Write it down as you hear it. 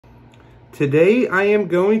Today I am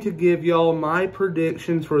going to give y'all my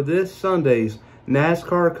predictions for this Sunday's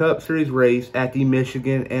NASCAR Cup Series race at the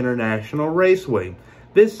Michigan International Raceway.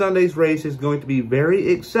 This Sunday's race is going to be very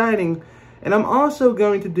exciting, and I'm also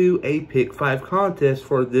going to do a Pick 5 contest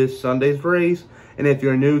for this Sunday's race. And if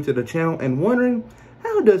you're new to the channel and wondering,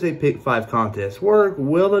 how does a Pick 5 contest work?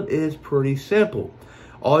 Well, it is pretty simple.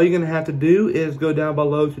 All you're going to have to do is go down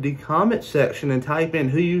below to the comment section and type in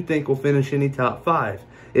who you think will finish in the top 5.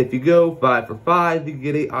 If you go 5 for 5, you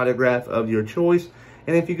get an autograph of your choice.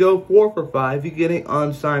 And if you go 4 for 5, you get an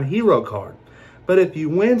unsigned hero card. But if you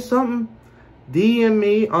win something, DM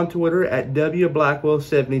me on Twitter at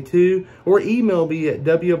wblackwell72 or email me at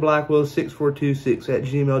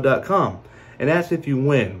wblackwell6426@gmail.com. And that's if you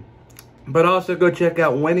win. But also go check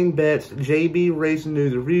out Winning Bets, JB Racing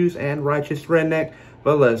News Reviews, and Righteous Redneck.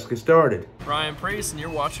 But let's get started. Ryan Priest, and you're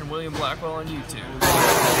watching William Blackwell on YouTube.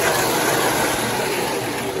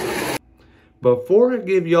 Before I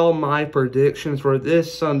give y'all my predictions for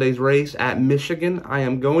this Sunday's race at Michigan, I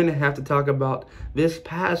am going to have to talk about this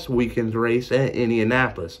past weekend's race at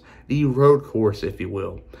Indianapolis, the road course, if you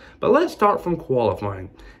will. But let's start from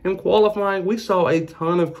qualifying. In qualifying, we saw a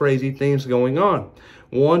ton of crazy things going on.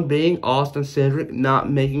 One being Austin Cedric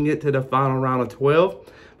not making it to the final round of 12,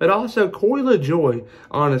 but also Corey LaJoie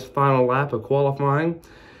on his final lap of qualifying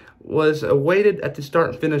was awaited at the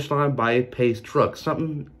start and finish line by a pace truck,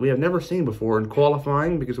 something we have never seen before in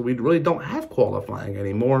qualifying because we really don't have qualifying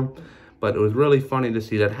anymore, but it was really funny to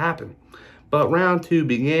see that happen. But round 2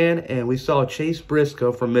 began, and we saw Chase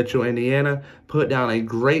Briscoe from Mitchell, Indiana put down a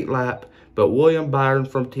great lap, but William Byron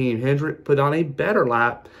from Team Hendrick put on a better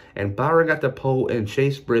lap, and Byron got the pole and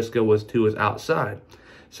Chase Briscoe was to his outside.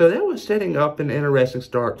 So that was setting up an interesting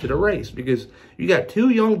start to the race because you got two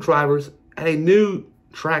young drivers at a new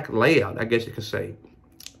track layout, I guess you could say,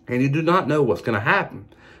 and you do not know what's going to happen.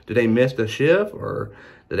 Do they miss the shift, or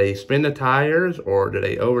do they spin the tires, or do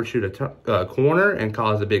they overshoot a corner and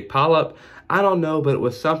cause a big pileup? I don't know, but it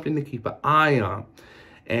was something to keep an eye on.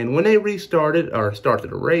 And when they restarted, or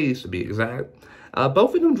started the race to be exact,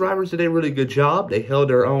 both of them drivers did a really good job. They held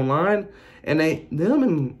their own line, and them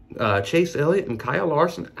and Chase Elliott and Kyle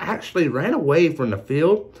Larson actually ran away from the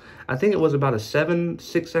field. I think it was about a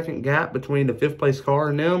 6 second gap between the 5th place car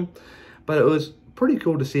and them, but it was pretty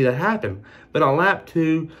cool to see that happen. But on lap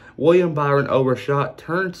 2, William Byron overshot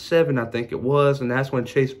turn 7, I think it was, and that's when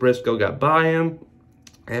Chase Briscoe got by him.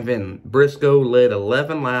 And then Briscoe led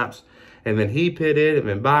 11 laps, and then he pitted, and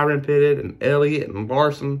then Byron pitted, and Elliott and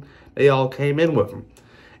Larson, they all came in with him.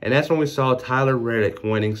 And that's when we saw Tyler Reddick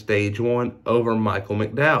winning stage 1 over Michael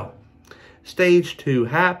McDowell. Stage 2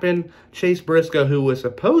 happened. Chase Briscoe, who was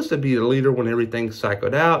supposed to be the leader when everything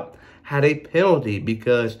cycled out, had a penalty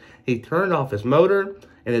because he turned off his motor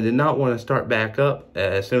and it did not want to start back up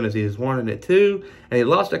as soon as he was wanting it to. And he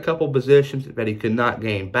lost a couple positions that he could not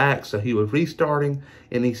gain back, so he was restarting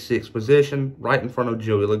in the 6th position right in front of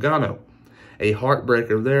Joey Logano. A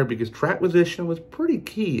heartbreaker there because track position was pretty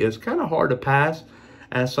key. It was kind of hard to pass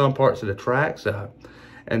at some parts of the tracks.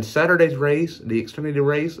 And Saturday's race, the Xfinity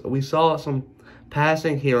race, we saw some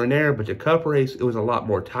passing here and there, but the Cup race, it was a lot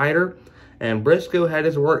more tighter, and Briscoe had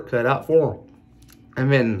his work cut out for him.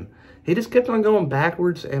 And then he just kept on going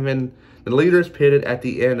backwards, and then the leaders pitted at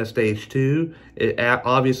the end of stage 2,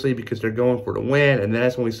 obviously because they're going for the win, and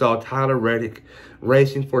that's when we saw Tyler Reddick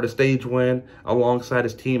racing for the stage win alongside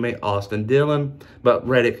his teammate Austin Dillon, but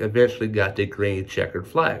Reddick eventually got the green checkered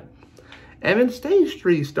flag. And then stage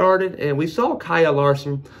 3 started, and we saw Kyle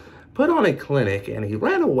Larson put on a clinic, and he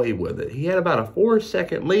ran away with it. He had about a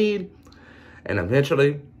 4-second lead, and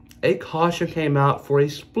eventually a caution came out for a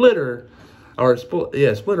splitter,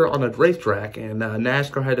 splitter on the racetrack, and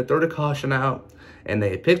NASCAR had to throw the caution out, and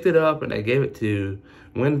they picked it up, and they gave it to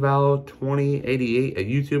WinVal2088, a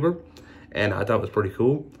YouTuber, and I thought it was pretty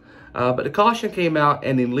cool. But the caution came out,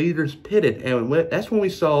 and the leaders pitted, and that's when we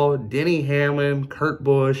saw Denny Hamlin, Kurt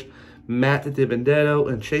Busch, Matt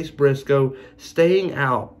DiBenedetto, and Chase Briscoe staying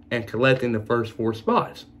out and collecting the first 4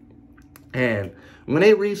 spots. And when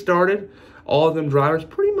they restarted, all of them drivers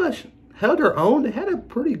pretty much held their own. They had a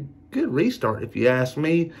pretty good restart, if you ask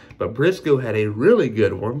me, but Briscoe had a really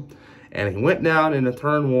good one. And he went down into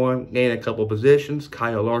turn 1, gained a couple positions.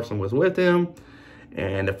 Kyle Larson was with him.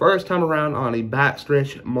 And the first time around on a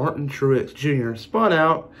backstretch, Martin Truex Jr. spun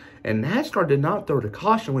out, and NASCAR did not throw the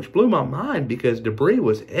caution, which blew my mind because debris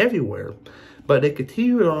was everywhere. But they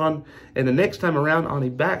continued on, and the next time around on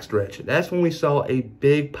a backstretch, that's when we saw a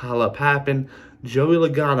big pileup happen. Joey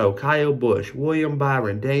Logano, Kyle Busch, William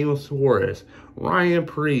Byron, Daniel Suarez, Ryan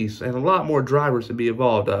Priest, and a lot more drivers to be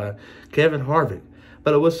involved, Kevin Harvick.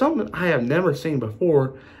 But it was something I have never seen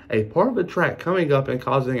before, a part of the track coming up and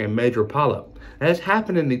causing a major pileup. That has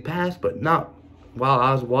happened in the past, but not while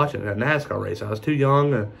I was watching a NASCAR race. I was too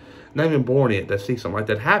young and not even born yet to see something like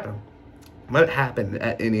that happen. But it happened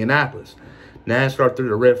at Indianapolis. NASCAR threw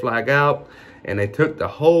the red flag out, and they took the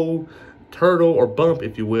whole turtle or bump,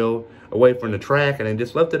 if you will, away from the track, and they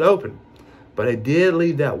just left it open. But they did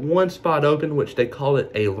leave that one spot open, which they call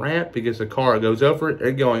it a ramp, because the car goes over it.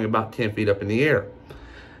 They're going about 10 feet up in the air.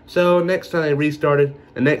 So next time they restarted,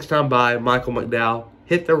 the next time by, Michael McDowell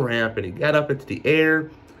hit the ramp, and he got up into the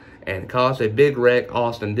air and caused a big wreck.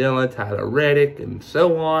 Austin Dillon, Tyler Reddick, and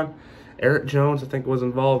so on. Eric Jones, I think, was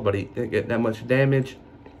involved, but he didn't get that much damage.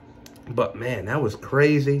 But, man, that was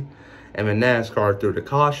crazy. And then NASCAR threw the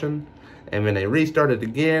caution. And then they restarted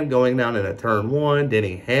again, going down into turn 1.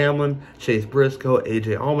 Denny Hamlin, Chase Briscoe,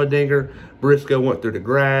 AJ Allmendinger. Briscoe went through the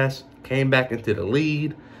grass, came back into the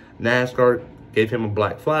lead. NASCAR gave him a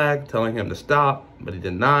black flag, telling him to stop, but he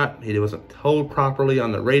did not. He wasn't told properly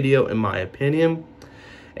on the radio, in my opinion.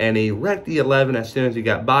 And he wrecked the 11 as soon as he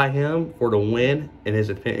got by him for the win, in his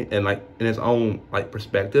opinion, and in his own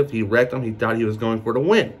perspective. He wrecked him. He thought he was going for the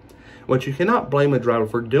win, which you cannot blame a driver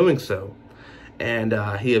for doing so. And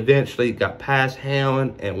he eventually got past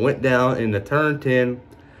Hamlin and went down into turn 10,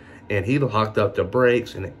 and he locked up the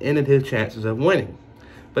brakes, and it ended his chances of winning.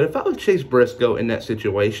 But if I was Chase Briscoe in that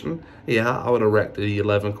situation, yeah, I would have wrecked the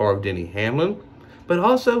 11 car of Denny Hamlin. But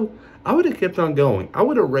also, I would have kept on going. I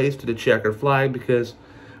would have raced to the checkered flag, because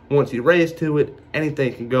once you race to it,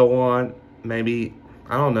 anything can go on. Maybe,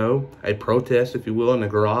 I don't know, a protest, if you will, in the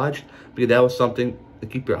garage, because that was something to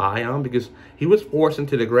keep your eye on, because he was forced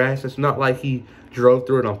into the grass. It's not like he drove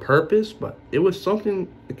through it on purpose, but it was something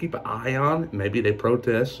to keep an eye on. Maybe they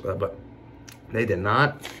protest, but they did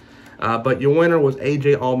not. But your winner was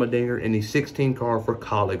AJ Allmendinger in the 16 car for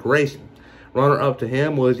Colleague Racing. Runner-up to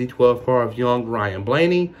him was the 12 car of young Ryan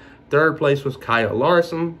Blaney. Third place was Kyle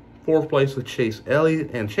Larson. Fourth place was Chase Elliott.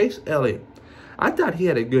 And Chase Elliott, I thought he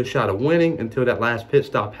had a good shot of winning until that last pit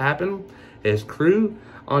stop happened. His crew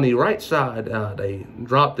on the right side, they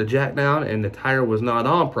dropped the jack down, and the tire was not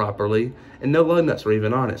on properly, and no lug nuts were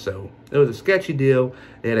even on it. So it was a sketchy deal.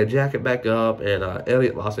 They had to jack it back up, and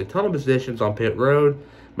Elliott lost a ton of positions on pit road,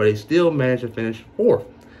 but he still managed to finish 4th.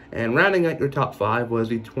 And rounding out your top 5 was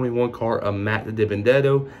the 21 car of Matt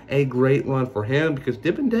DiBenedetto. A great run for him, because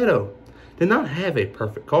DiBenedetto did not have a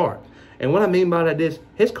perfect car. And what I mean by that is,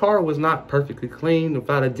 his car was not perfectly clean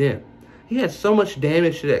without a dent. He had so much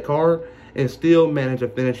damage to that car and still managed to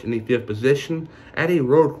finish in the 5th position at a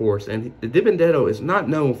road course. And the DiBenedetto is not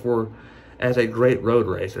known as a great road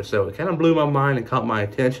racer. So it kind of blew my mind and caught my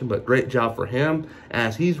attention, but great job for him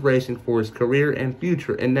as he's racing for his career and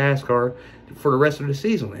future in NASCAR for the rest of the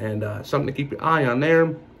season. And something to keep your eye on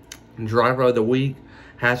there. Driver of the week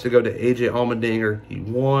has to go to AJ Allmendinger. He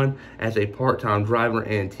won as a part-time driver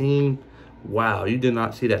and team. Wow, you did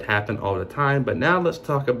not see that happen all the time. But now let's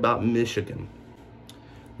talk about Michigan.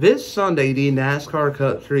 This Sunday, the NASCAR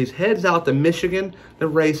Cup Series heads out to Michigan to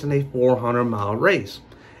race in a 400-mile race.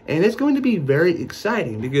 And it's going to be very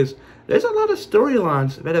exciting, because there's a lot of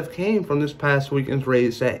storylines that have came from this past weekend's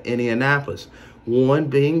race at Indianapolis. One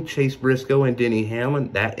being Chase Briscoe and Denny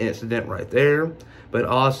Hamlin, that incident right there. But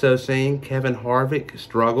also seeing Kevin Harvick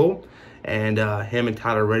struggle, and him and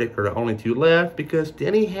Tyler Reddick are the only 2 left, because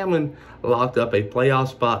Denny Hamlin locked up a playoff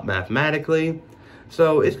spot mathematically.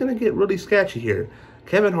 So it's going to get really sketchy here.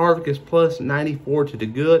 Kevin Harvick is plus 94 to the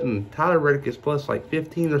good, and Tyler Reddick is plus like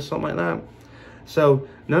 15 or something like that. So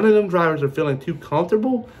none of them drivers are feeling too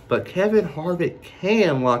comfortable, but Kevin Harvick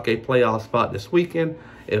can lock a playoff spot this weekend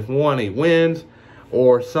if one, he wins,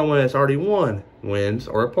 or someone that's already won wins,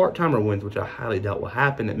 or a part-timer wins, which I highly doubt will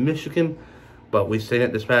happen at Michigan, but we've seen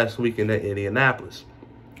it this past weekend at Indianapolis.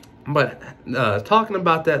 But talking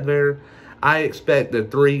about that there, I expect the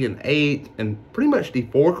 3 and 8 and pretty much the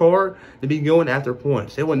 4 car to be going after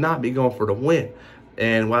points. They would not be going for the win.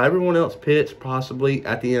 And while everyone else pits possibly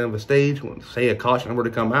at the end of a stage, when say a caution were to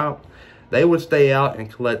come out, they would stay out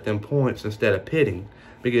and collect them points instead of pitting,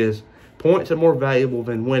 because points are more valuable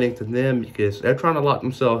than winning to them, because they're trying to lock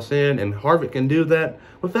themselves in, and Harvick can do that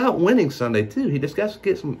without winning Sunday too. He just got to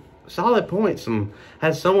get some solid points and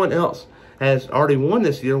has someone else has already won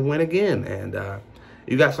this year win again. And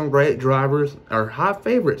you got some great drivers. Our high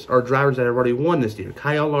favorites are drivers that have already won this year: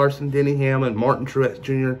 Kyle Larson, Denny Hamlin, Martin Truex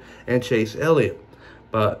Jr., and Chase Elliott.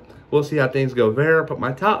 But we'll see how things go there. But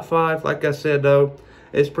my top 5, like I said, though,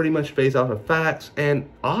 is pretty much based off of facts and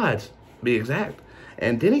odds, to be exact.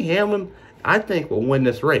 And Denny Hamlin, I think, will win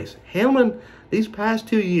this race. Hamlin, these past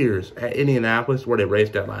 2 years at Indianapolis, where they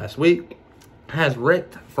raced out last week, has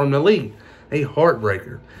wrecked from the lead. a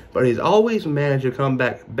heartbreaker. But he's always managed to come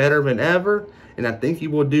back better than ever, and I think he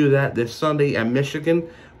will do that this Sunday at Michigan,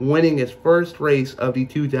 winning his first race of the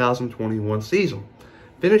 2021 season.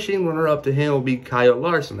 Finishing runner-up to him will be Kyle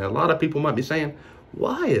Larson. Now, a lot of people might be saying,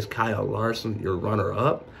 why is Kyle Larson your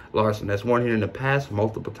runner-up? Larson has won here in the past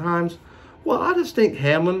multiple times. Well, I just think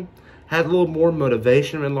Hamlin had a little more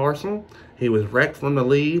motivation than Larson. He was wrecked from the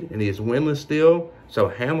lead, and he is winless still. So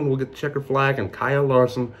Hamlin will get the checker flag, and Kyle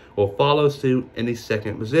Larson will follow suit in the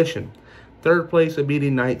second position. Third place would be the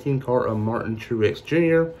 19 car of Martin Truex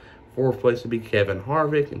Jr. Fourth place would be Kevin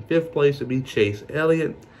Harvick. And fifth place would be Chase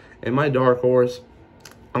Elliott. And my dark horse,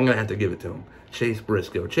 I'm going to have to give it to him, Chase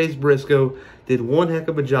Briscoe. Chase Briscoe did one heck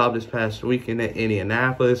of a job this past weekend at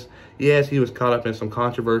Indianapolis. Yes, he was caught up in some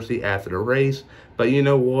controversy after the race, but you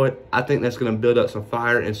know what? I think that's going to build up some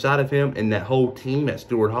fire inside of him and that whole team at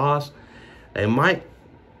Stewart-Haas. They might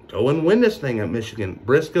go and win this thing at Michigan.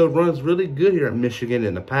 Briscoe runs really good here at Michigan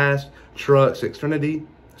in the past, trucks, Xfinity.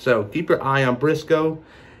 So keep your eye on Briscoe.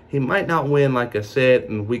 He might not win, like I said,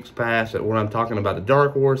 in weeks past when I'm talking about the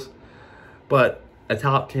dark horse, but a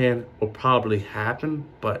top 10 will probably happen,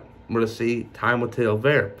 but we're going to see. Time will tell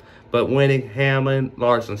there. But winning, Hamlin,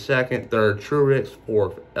 Larson second, third Truex,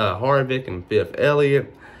 fourth Harvick, and fifth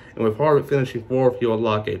Elliott. And with Harvick finishing fourth, he'll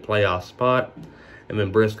lock a playoff spot. And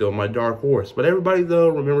then Briscoe, my dark horse. But everybody, though,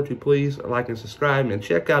 remember to please like and subscribe and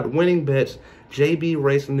check out Winning Bets, JB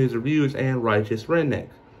Racing News Reviews, and Righteous Redneck.